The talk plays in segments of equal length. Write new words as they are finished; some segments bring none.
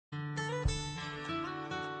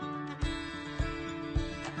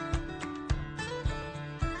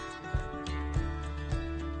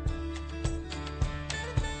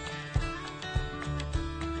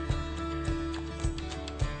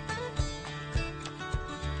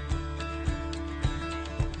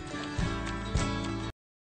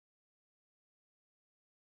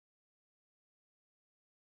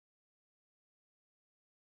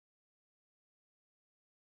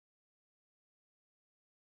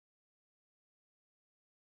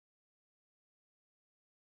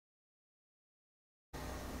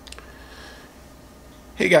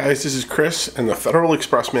Hey guys, this is Chris, and the Federal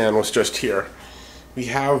Express man was just here. We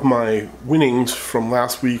have my winnings from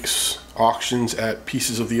last week's auctions at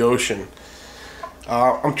Pieces of the Ocean.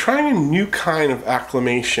 I'm trying a new kind of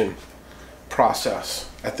acclimation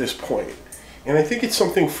process at this point, and I think it's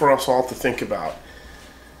something for us all to think about.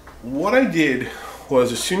 What I did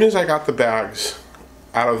was, as soon as I got the bags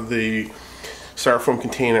out of the styrofoam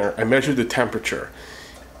container, I measured the temperature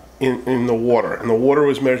in the water, and the water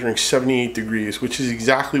was measuring 78 degrees, which is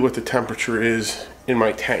exactly what the temperature is in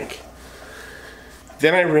my tank.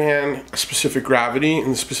 Then I ran a specific gravity,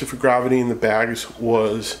 and the specific gravity in the bags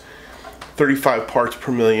was 35 parts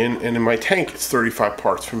per million, and in my tank it's 35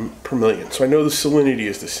 parts per million, so I know the salinity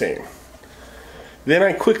is the same. Then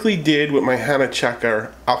I quickly did with my HANA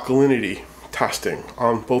checker alkalinity testing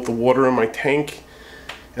on both the water in my tank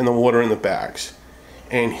and the water in the bags.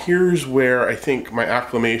 And here's where I think my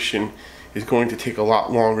acclimation is going to take a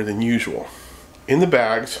lot longer than usual. In the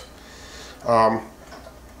bags,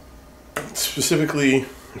 specifically,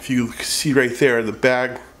 if you see right there, the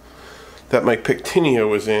bag that my Pectinia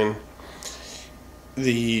was in,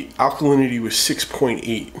 the alkalinity was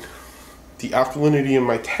 6.8. The alkalinity in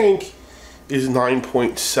my tank is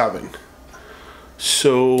 9.7.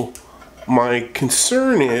 So my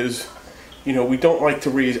concern is, we don't like to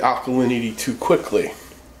raise alkalinity too quickly.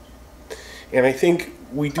 And I think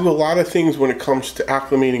we do a lot of things when it comes to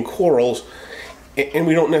acclimating corals, and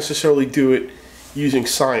we don't necessarily do it using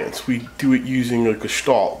science. We do it using a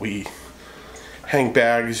gestalt. We hang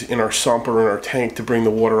bags in our sump or in our tank to bring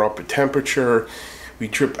the water up at temperature. We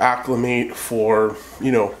drip acclimate for,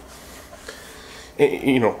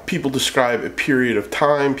 people describe a period of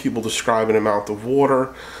time, people describe an amount of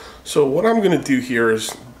water. So what I'm going to do here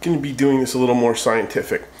is going to be doing this a little more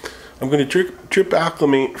scientific. I'm going to drip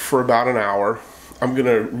acclimate for about an hour. I'm going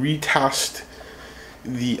to retest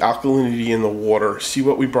the alkalinity in the water, see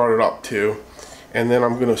what we brought it up to, and then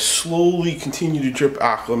I'm going to slowly continue to drip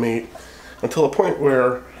acclimate until a point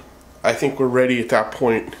where I think we're ready at that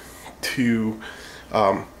point to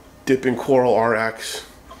dip in Coral RX.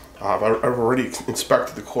 I've already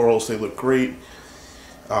inspected the corals, they look great.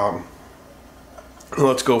 And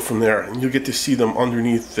let's go from there, and you'll get to see them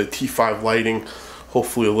underneath the T5 lighting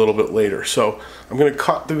hopefully a little bit later. So I'm going to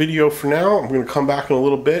cut the video for now. I'm going to come back in a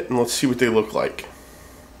little bit and let's see what they look like.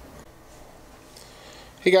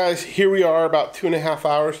 Hey guys, here we are about 2.5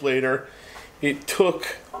 hours later. It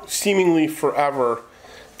took seemingly forever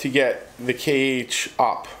to get the KH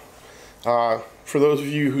up. For those of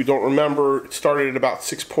you who don't remember, it started at about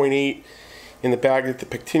 6.8 in the bag that the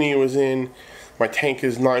Pectinia was in. My tank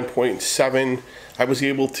is 9.7. I was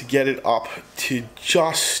able to get it up to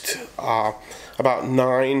just about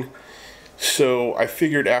 9. So I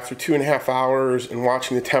figured after 2.5 hours and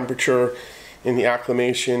watching the temperature in the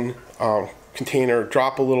acclimation container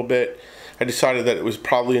drop a little bit, I decided that it was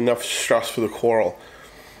probably enough stress for the coral.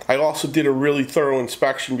 I also did a really thorough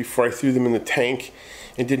inspection before I threw them in the tank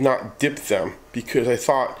and did not dip them, because I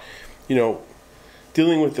thought,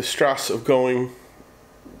 dealing with the stress of going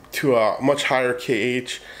to a much higher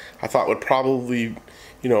KH, I thought would probably,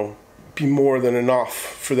 be more than enough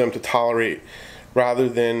for them to tolerate, rather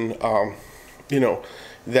than,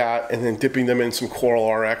 that and then dipping them in some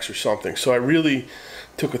Coral RX or something. So I really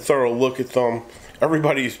took a thorough look at them.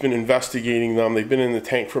 Everybody's been investigating them. They've been in the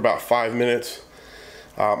tank for about 5 minutes.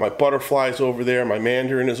 My butterfly's over there, my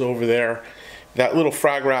mandarin is over there. That little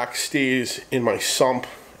frag rack stays in my sump,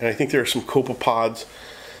 and I think there are some copepods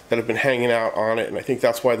that have been hanging out on it, and I think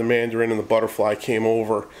that's why the mandarin and the butterfly came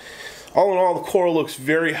over. All in all, the coral looks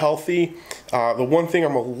very healthy. The one thing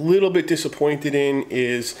I'm a little bit disappointed in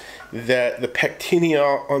is that the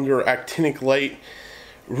Pectinia under actinic light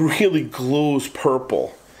really glows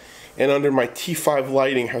purple, and under my T5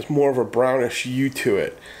 lighting has more of a brownish hue to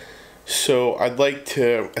it. So I'd like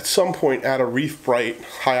to, at some point, add a Reef Bright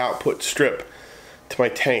high output strip to my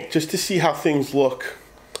tank, just to see how things look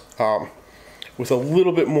with a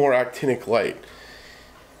little bit more actinic light.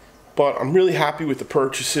 But I'm really happy with the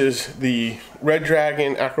purchases. The Red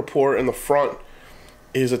Dragon Acropore in the front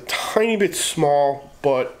is a tiny bit small,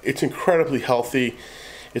 but it's incredibly healthy.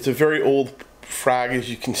 It's a very old frag, as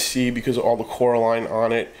you can see, because of all the coralline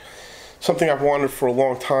on it. Something I've wanted for a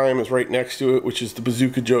long time is right next to it, which is the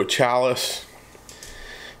Bazooka Joe Chalice.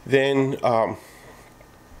 Then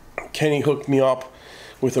Kenny hooked me up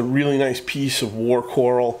with a really nice piece of war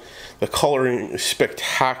coral. The coloring is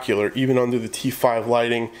spectacular, even under the T5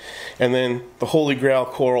 lighting. And then the holy grail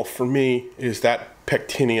coral for me is that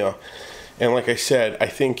Pectinia. And like I said, I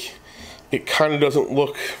think it kind of doesn't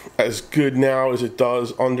look as good now as it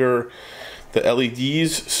does under the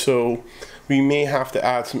LEDs, so we may have to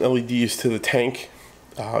add some LEDs to the tank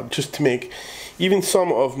just to make even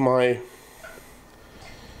some of my,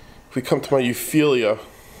 if we come to my Euphilia,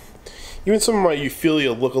 even some of my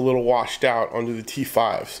Euphilia look a little washed out under the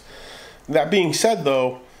T5s. That being said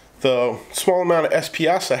though, the small amount of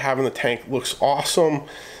SPS I have in the tank looks awesome.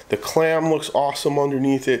 The clam looks awesome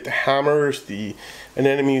underneath it. The hammers, the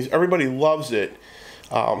anemones, everybody loves it.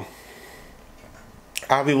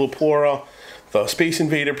 Avilepora, the Space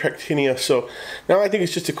Invader Pectinia. So now I think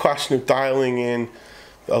it's just a question of dialing in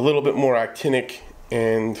a little bit more actinic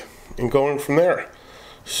and going from there.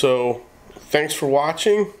 So thanks for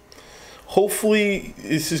watching. Hopefully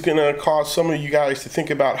this is going to cause some of you guys to think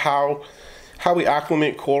about how we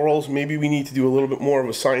acclimate corals. Maybe we need to do a little bit more of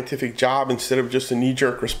a scientific job instead of just a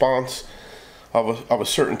knee-jerk response of a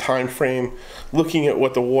certain time frame, looking at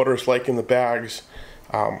what the water is like in the bags.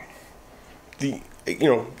 A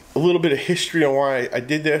little bit of history on why I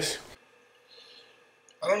did this.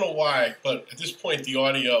 I don't know why, but at this point the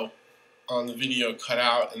audio on the video cut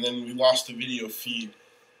out and then we lost the video feed.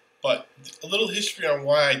 But a little history on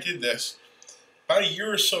why I did this. About a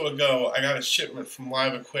year or so ago, I got a shipment from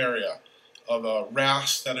Live Aquaria of a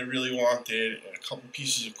wrasse that I really wanted and a couple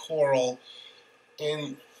pieces of coral.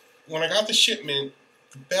 And when I got the shipment,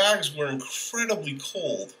 the bags were incredibly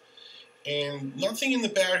cold and nothing in the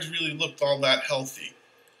bags really looked all that healthy.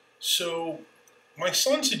 So my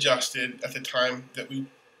son suggested at the time that we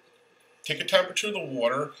take a temperature of the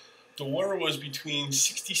water. The water was between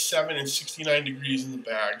 67 and 69 degrees in the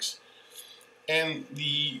bags, and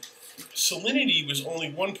the salinity was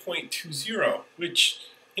only 1.20, which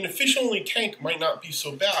in a fish-only tank might not be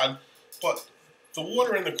so bad, but the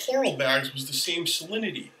water in the coral bags was the same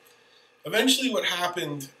salinity. Eventually what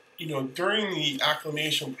happened, during the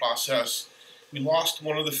acclimation process, we lost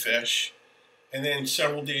one of the fish, and then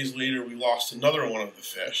several days later we lost another one of the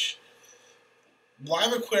fish.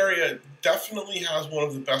 Live Aquaria definitely has one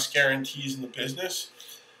of the best guarantees in the business,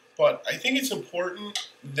 but I think it's important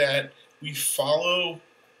that we follow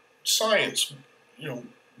science,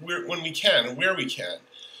 when we can and where we can.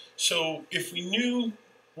 So if we knew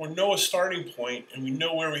or know a starting point and we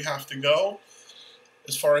know where we have to go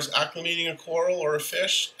as far as acclimating a coral or a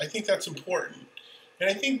fish, I think that's important. And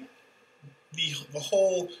I think the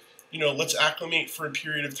whole, let's acclimate for a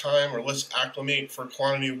period of time or let's acclimate for a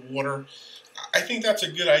quantity of water, I think that's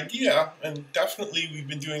a good idea, and definitely we've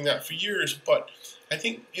been doing that for years, but I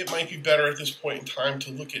think it might be better at this point in time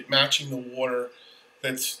to look at matching the water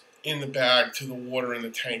that's in the bag to the water in the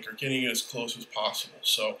tank, or getting it as close as possible.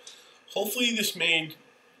 So hopefully this made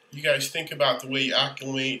you guys think about the way you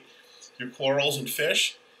acclimate your corals and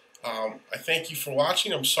fish. I thank you for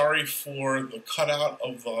watching. I'm sorry for the cutout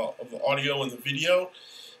of the audio and the video,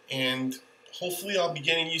 and hopefully I'll be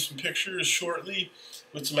getting you some pictures shortly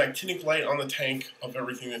with some actinic light on the tank of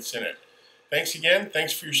everything that's in it. Thanks again.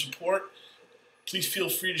 Thanks for your support. Please feel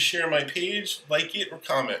free to share my page, like it, or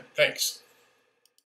comment. Thanks.